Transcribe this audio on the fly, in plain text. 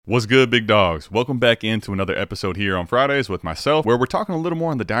What's good, big dogs? Welcome back into another episode here on Fridays with myself, where we're talking a little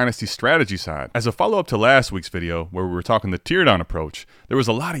more on the Dynasty strategy side. As a follow-up to last week's video, where we were talking the tier down approach, there was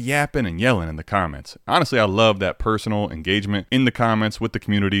a lot of yapping and yelling in the comments. Honestly, I love that personal engagement in the comments with the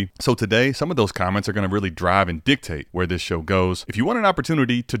community. So today, some of those comments are going to really drive and dictate where this show goes. If you want an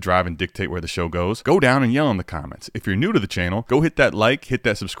opportunity to drive and dictate where the show goes, go down and yell in the comments. If you're new to the channel, go hit that like, hit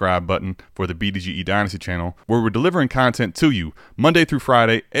that subscribe button for the BDGE Dynasty channel, where we're delivering content to you Monday through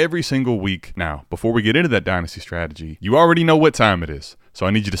Friday, every single week. Now, before we get into that Dynasty strategy, you already know what time it is. So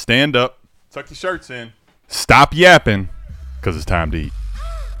I need you to stand up, tuck your shirts in, stop yapping, because it's time to eat.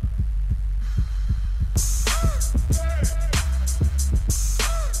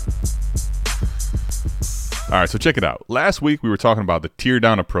 All right, so check it out. Last week, we were talking about the tier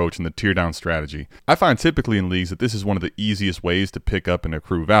down approach and the tier down strategy. I find typically in leagues that this is one of the easiest ways to pick up and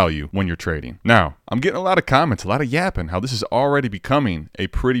accrue value when you're trading. Now, I'm getting a lot of comments, a lot of yapping, how this is already becoming a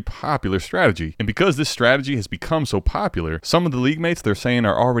pretty popular strategy. And because this strategy has become so popular, some of the league mates, they're saying,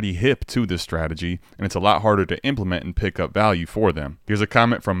 are already hip to this strategy, and it's a lot harder to implement and pick up value for them. Here's a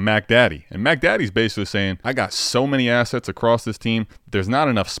comment from Mac Daddy. And Mac Daddy's basically saying, I got so many assets across this team, there's not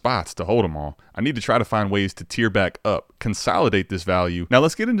enough spots to hold them all. I need to try to find ways to tier back up, consolidate this value. Now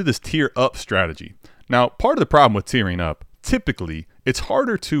let's get into this tier up strategy. Now, part of the problem with tiering up, typically, it's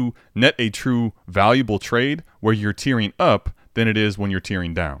harder to net a true valuable trade where you're tiering up than it is when you're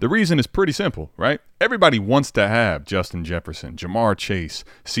tiering down. The reason is pretty simple, right? Everybody wants to have Justin Jefferson, Jamar Chase,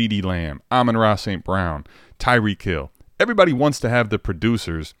 CeeDee Lamb, Amon-Ra St. Brown, Tyreek Hill. Everybody wants to have the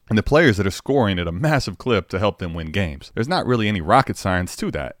producers and the players that are scoring at a massive clip to help them win games. There's not really any rocket science to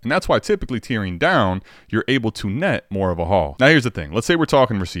that. And that's why typically tiering down, you're able to net more of a haul. Now here's the thing. Let's say we're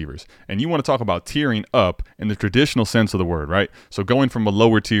talking receivers and you want to talk about tiering up in the traditional sense of the word, right? So going from a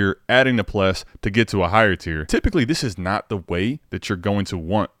lower tier, adding a plus to get to a higher tier. Typically, this is not the way that you're going to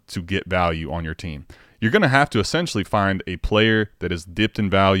want to get value on your team. You're going to have to essentially find a player that is dipped in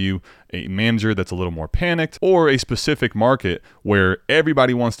value, a manager that's a little more panicked, or a specific market where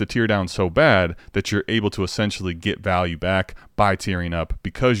everybody wants to tier down so bad that you're able to essentially get value back by tiering up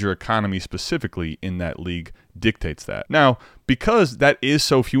because your economy specifically in that league dictates that. Now, because that is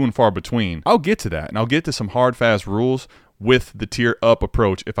so few and far between, I'll get to that, and I'll get to some hard, fast rules with the tier up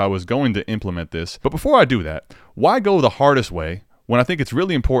approach if I was going to implement this. But before I do that, why go the hardest way when I think it's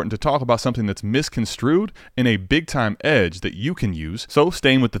really important to talk about something that's misconstrued and a big-time edge that you can use? So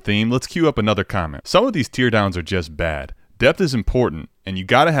staying with the theme, let's cue up another comment. Some of these tier downs are just bad. Depth is important, and you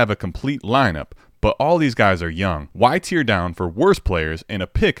got to have a complete lineup, but all these guys are young. Why tier down for worse players and a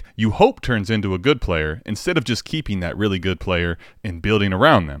pick you hope turns into a good player instead of just keeping that really good player and building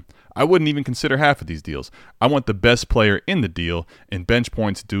around them? I wouldn't even consider half of these deals. I want the best player in the deal, and bench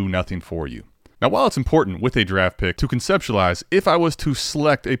points do nothing for you. Now, while it's important with a draft pick to conceptualize if I was to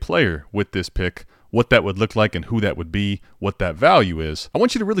select a player with this pick, what that would look like and who that would be, what that value is, I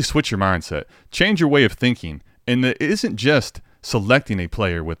want you to really switch your mindset, change your way of thinking. And it isn't just selecting a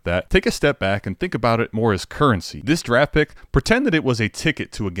player with that. Take a step back and think about it more as currency. This draft pick, pretend that it was a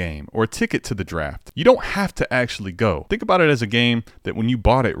ticket to a game or a ticket to the draft. You don't have to actually go. Think about it as a game that when you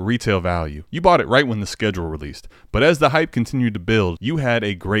bought it retail value, you bought it right when the schedule released. But as the hype continued to build, you had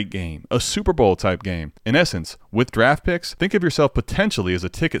a great game, a Super Bowl type game. In essence, with draft picks, think of yourself potentially as a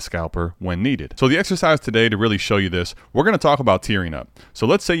ticket scalper when needed. So the exercise today to really show you this, we're going to talk about tiering up. So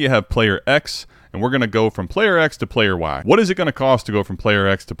let's say you have player X, and we're going to go from player X to player Y. What is it going to cost to go from player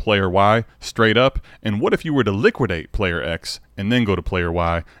X to player Y straight up? And what if you were to liquidate player X and then go to player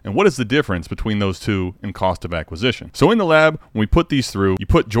Y? And what is the difference between those two in cost of acquisition? So in the lab, when we put these through, you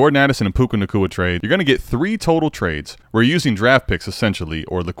put Jordan Addison and Puka Nacua trade, you're going to get 3 total trades. We're using draft picks essentially,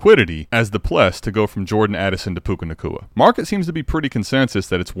 or liquidity, as the plus to go from Jordan Addison to Puka Nacua. Market seems to be pretty consensus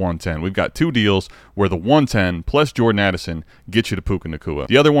that it's 110. We've got 2 deals where the 110 plus Jordan Addison gets you to Puka Nacua.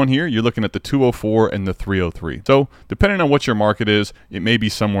 The other one here, you're looking at the 204 and the 303. So depending on what your market is, it may be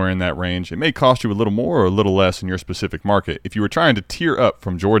somewhere in that range. It may cost you a little more or a little less in your specific market if you were trying to tier up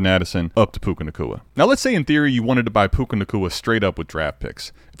from Jordan Addison up to Puka Nacua. Now let's say in theory you wanted to buy Puka Nacua straight up with draft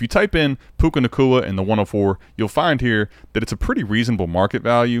picks. If you type in Puka Nacua and the 104, you'll find here that it's a pretty reasonable market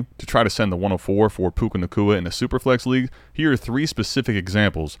value to try to send the 104 for Puka Nacua in a Superflex league. Here are 3 specific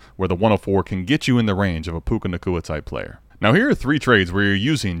examples where the 104 can get you in the range of a Puka Nacua type player. Now here are 3 trades where you're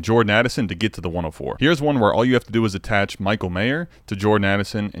using Jordan Addison to get to the 104. Here's one where all you have to do is attach Michael Mayer to Jordan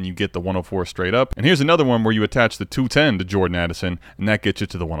Addison and you get the 104 straight up. And here's another one where you attach the 210 to Jordan Addison and that gets you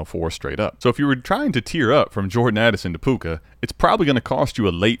to the 104 straight up. So if you were trying to tier up from Jordan Addison to Puka, it's probably going to cost you a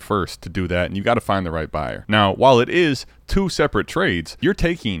late first to do that, and you got to find the right buyer. Now, while it is two separate trades, you're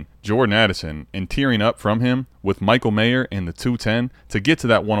taking Jordan Addison and tiering up from him with Michael Mayer and the 210 to get to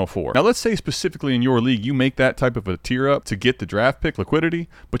that 104. Now, let's say specifically in your league, you make that type of a tier up to get the draft pick liquidity,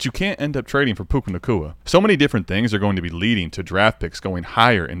 but you can't end up trading for Puka Nacua. So many different things are going to be leading to draft picks going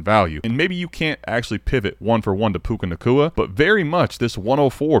higher in value, and maybe you can't actually pivot 1-for-1 to Puka Nacua, but very much this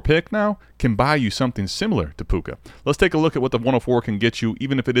 104 pick now can buy you something similar to Puka. Let's take a look at what the 104 can get you,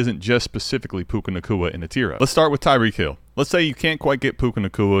 even if it isn't just specifically Puka Nacua in a tier up. Let's start with Tyreek Hill. Let's say you can't quite get Puka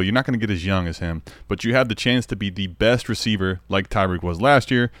Nacua, you're not going to get as young as him, but you have the chance to be the best receiver like Tyreek was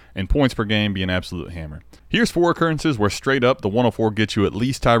last year, and points per game be an absolute hammer. Here's 4 occurrences where straight up the 104 gets you at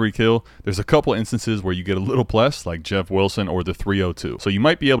least Tyreek Hill. There's a couple instances where you get a little plus, like Jeff Wilson or the 302. So you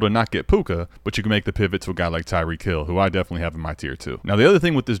might be able to not get Puka, but you can make the pivot to a guy like Tyreek Hill, who I definitely have in my tier 2. Now, the other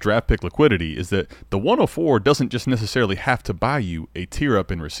thing with this draft pick liquidity is that the 104 doesn't just necessarily have to buy you a tier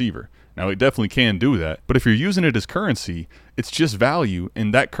up in receiver. Now, it definitely can do that, but if you're using it as currency, it's just value,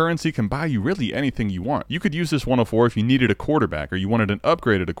 and that currency can buy you really anything you want. You could use this 104 if you needed a quarterback or you wanted an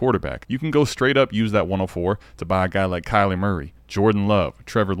upgrade at a quarterback. You can go straight up use that 104 to buy a guy like Kyler Murray, Jordan Love,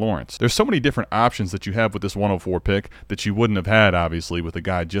 Trevor Lawrence. There's so many different options that you have with this 104 pick that you wouldn't have had, obviously, with a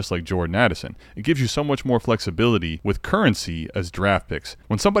guy just like Jordan Addison. It gives you so much more flexibility with currency as draft picks.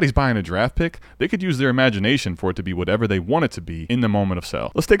 When somebody's buying a draft pick, they could use their imagination for it to be whatever they want it to be in the moment of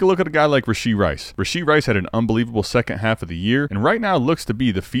sell. Let's take a look at a guy like Rashee Rice. Rashee Rice had an unbelievable second half of the year, and right now looks to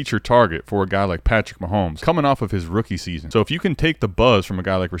be the feature target for a guy like Patrick Mahomes coming off of his rookie season. So if you can take the buzz from a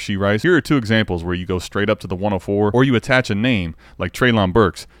guy like Rashee Rice, here are 2 examples where you go straight up to the 104, or you attach a name like Treylon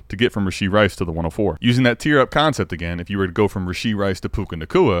Burks to get from Rashee Rice to the 104. Using that tier up concept again, if you were to go from Rashee Rice to Puka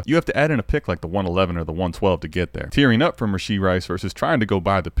Nacua, you have to add in a pick like the 111 or the 112 to get there. Tiering up from Rashee Rice versus trying to go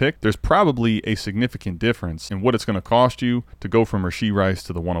buy the pick, there's probably a significant difference in what it's going to cost you to go from Rashee Rice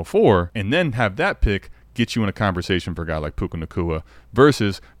to the 104 and then have that pick get you in a conversation for a guy like Puka Nacua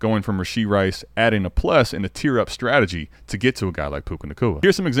versus going from Rashee Rice, adding a plus in a tier-up strategy to get to a guy like Puka Nacua.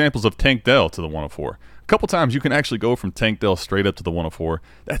 Here's some examples of Tank Dell to the 104. A couple times you can actually go from Tank Dell straight up to the 104.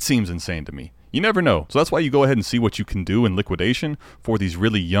 That seems insane to me. You never know. So that's why you go ahead and see what you can do in liquidation for these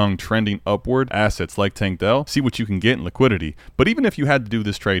really young, trending upward assets like Tank Dell. See what you can get in liquidity. But even if you had to do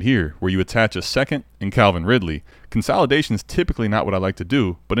this trade here, where you attach a second and Calvin Ridley, consolidation is typically not what I like to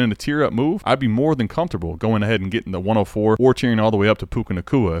do, but in a tier-up move, I'd be more than comfortable going ahead and getting the 104 or cheering all the way up to Puka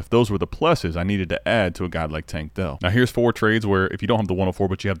Nacua if those were the pluses I needed to add to a guy like Tank Dell. Now, here's 4 trades where if you don't have the 104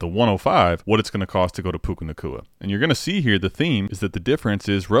 but you have the 105, what it's going to cost to go to Puka Nacua. And you're going to see here the theme is that the difference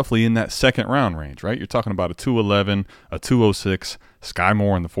is roughly in that second round range, right? You're talking about a 211, a 206, Sky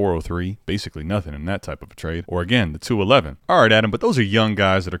Moore in the 403, basically nothing in that type of a trade. Or again, the 211. All right, Adam, but those are young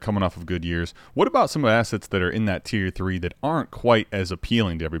guys that are coming off of good years. What about some assets that are in that tier 3 that aren't quite as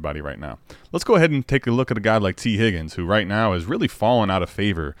appealing to everybody right now? Let's go ahead and take a look at a guy like T. Higgins, who right now is really fallen out of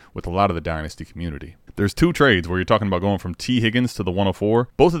favor with a lot of the Dynasty community. There's 2 trades where you're talking about going from T. Higgins to the 104.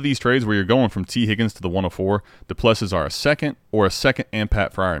 Both of these trades where you're going from T. Higgins to the 104, the pluses are a second and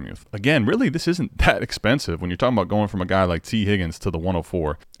Pat Freiermuth. Again, really, this isn't that expensive when you're talking about going from a guy like T. Higgins to the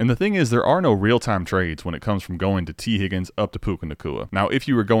 104. And the thing is, there are no real-time trades when it comes from going to T. Higgins up to Puka Nacua. Now, if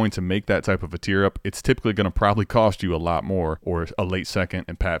you were going to make that type of a tier up, it's typically going to probably cost you a lot more, or a late second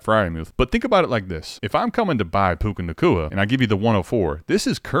and Pat Freiermuth. But think about it like this. If I'm coming to buy Puka Nacua and I give you the 104, this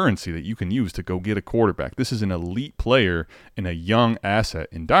is currency that you can use to go get a quarterback. This is an elite player and a young asset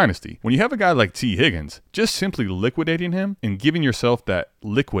in Dynasty. When you have a guy like T. Higgins, just simply liquidating him and giving yourself that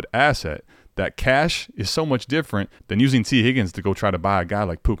liquid asset, that cash is so much different than using T. Higgins to go try to buy a guy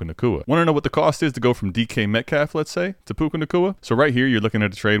like Puka Nacua. Want to know what the cost is to go from DK Metcalf, let's say, to Puka Nacua? So right here, you're looking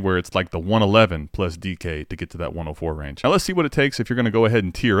at a trade where it's like the 111 plus DK to get to that 104 range. Now let's see what it takes if you're going to go ahead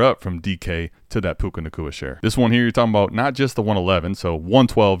and tier up from DK to that Puka Nacua share. This one here, you're talking about not just the 111, so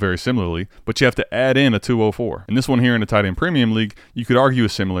 112 very similarly, but you have to add in a 204. And this one here in a tight end premium league, you could argue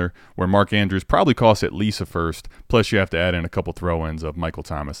is similar, where Mark Andrews probably costs at least a first, plus you have to add in a couple throw-ins of Michael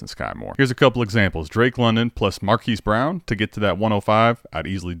Thomas and Sky Moore. Here's a couple examples. Drake London plus Marquise Brown to get to that 105. I'd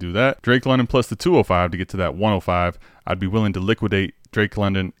easily do that. Drake London plus the 205 to get to that 105. I'd be willing to liquidate Drake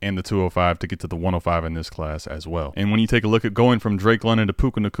London and the 205 to get to the 105 in this class as well. And when you take a look at going from Drake London to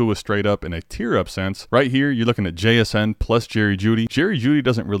Puka Nacua straight up in a tier up sense, right here you're looking at JSN plus Jerry Jeudy. Jerry Jeudy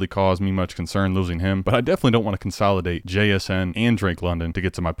doesn't really cause me much concern losing him, but I definitely don't want to consolidate JSN and Drake London to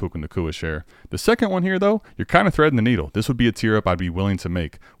get to my Puka Nacua share. The second one here though, you're kind of threading the needle. This would be a tier up I'd be willing to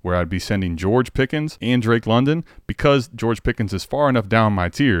make, where I'd be sending George Pickens and Drake London, because George Pickens is far enough down my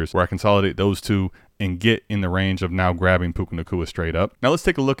tiers where I consolidate those two and get in the range of now grabbing Puka Nacua straight up. Now let's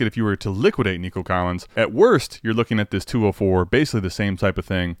take a look at if you were to liquidate Nico Collins. At worst, you're looking at this 204, basically the same type of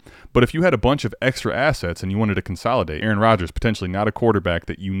thing. But if you had a bunch of extra assets and you wanted to consolidate, Aaron Rodgers potentially not a quarterback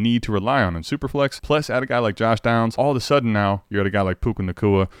that you need to rely on in Superflex, plus add a guy like Josh Downs, all of a sudden now you're at a guy like Puka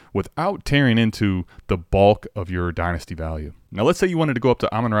Nacua without tearing into the bulk of your dynasty value. Now let's say you wanted to go up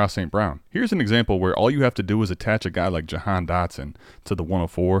to Amon-Ra St. Brown. Here's an example where all you have to do is attach a guy like Jahan Dotson to the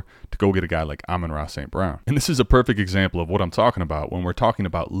 104 to go get a guy like Amon-Ra St. Brown. And this is a perfect example of what I'm talking about when we're talking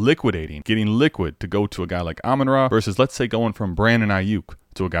about liquidating, getting liquid to go to a guy like Amon-Ra versus, let's say, going from Brandon Ayuk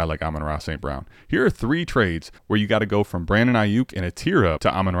to a guy like Amon-Ra St. Brown. Here are 3 trades where you got to go from Brandon Ayuk and a tier up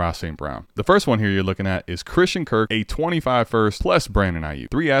to Amon-Ra St. Brown. The first one here you're looking at is Christian Kirk, a 25 first plus Brandon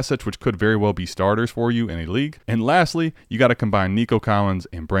Ayuk. 3 assets which could very well be starters for you in a league. And lastly, you got to combine Nico Collins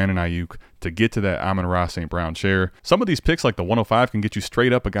and Brandon Ayuk to get to that Amon-Ra St. Brown share. Some of these picks like the 105 can get you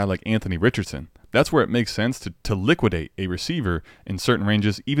straight up a guy like Anthony Richardson. That's where it makes sense to liquidate a receiver in certain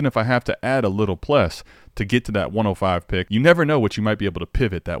ranges, even if I have to add a little plus to get to that 105 pick. You never know what you might be able to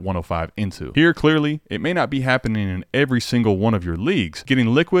pivot that 105 into. Here, clearly, it may not be happening in every single one of your leagues.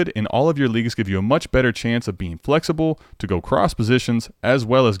 Getting liquid in all of your leagues give you a much better chance of being flexible to go cross positions, as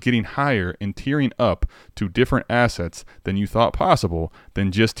well as getting higher and tiering up to different assets than you thought possible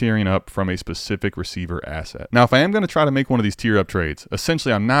than just tiering up from a specific receiver asset. Now, if I am going to try to make one of these tier up trades,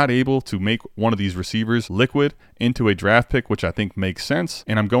 essentially I'm not able to make one of these receivers liquid into a draft pick, which I think makes sense,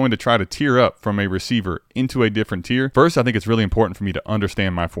 and I'm going to try to tier up from a receiver into a different tier. First, I think it's really important for me to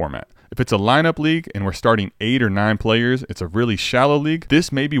understand my format. If it's a lineup league and we're starting 8 or 9 players, it's a really shallow league. This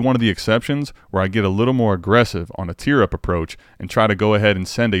may be one of the exceptions where I get a little more aggressive on a tier up approach and try to go ahead and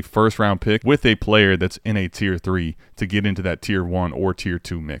send a first round pick with a player that's in a tier 3 to get into that tier 1 or tier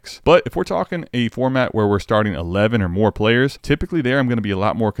 2 mix. But if we're talking a format where we're starting 11 or more players, typically there I'm going to be a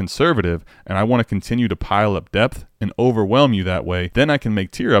lot more conservative and I want to continue to pile up depth and overwhelm you that way. Then I can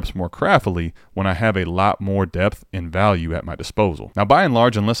make tier ups more craftily when I have a lot more depth and value at my disposal. Now, by and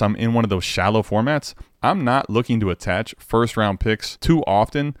large, unless I'm in one of those shallow formats, I'm not looking to attach first round picks too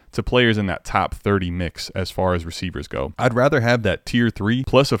often to players in that top 30 mix as far as receivers go. I'd rather have that tier 3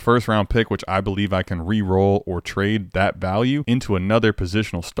 plus a first round pick, which I believe I can re-roll or trade that value into another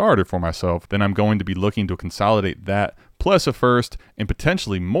positional starter for myself, than I'm going to be looking to consolidate that plus a first and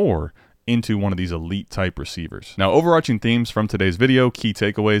potentially more into one of these elite type receivers. Now, overarching themes from today's video, key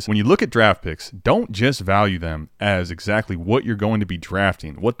takeaways. When you look at draft picks, don't just value them as exactly what you're going to be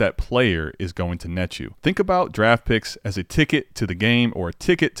drafting, what that player is going to net you. Think about draft picks as a ticket to the game or a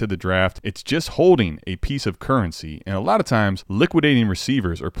ticket to the draft. It's just holding a piece of currency, and a lot of times liquidating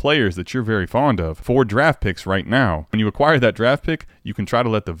receivers or players that you're very fond of for draft picks right now. When you acquire that draft pick, you can try to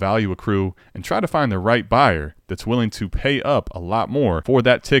let the value accrue and try to find the right buyer that's willing to pay up a lot more for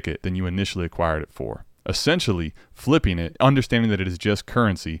that ticket than you initially acquired it for. Essentially flipping it, understanding that it is just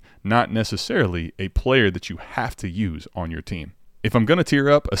currency, not necessarily a player that you have to use on your team. If I'm going to tier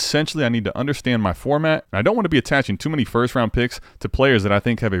up, essentially I need to understand my format, and I don't want to be attaching too many first round picks to players that I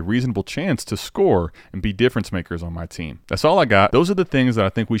think have a reasonable chance to score and be difference makers on my team. That's all I got. Those are the things that I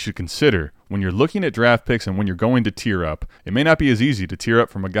think we should consider when you're looking at draft picks and when you're going to tier up. It may not be as easy to tier up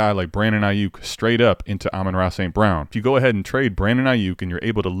from a guy like Brandon Ayuk straight up into Amon-Ra St. Brown. If you go ahead and trade Brandon Ayuk and you're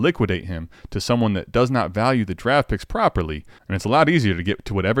able to liquidate him to someone that does not value the draft picks properly, and it's a lot easier to get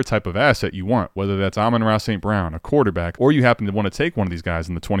to whatever type of asset you want, whether that's Amon-Ra St. Brown, a quarterback, or you happen to want to take one of these guys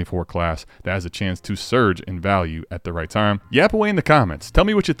in the 24 class that has a chance to surge in value at the right time. Yap away in the comments. Tell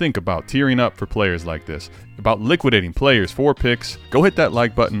me what you think about tiering up for players like this, about liquidating players for picks. Go hit that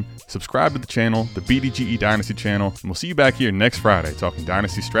like button, subscribe to the channel, the BDGE Dynasty channel, and we'll see you back here next Friday talking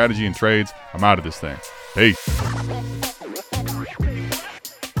Dynasty strategy and trades. I'm out of this thing. Peace.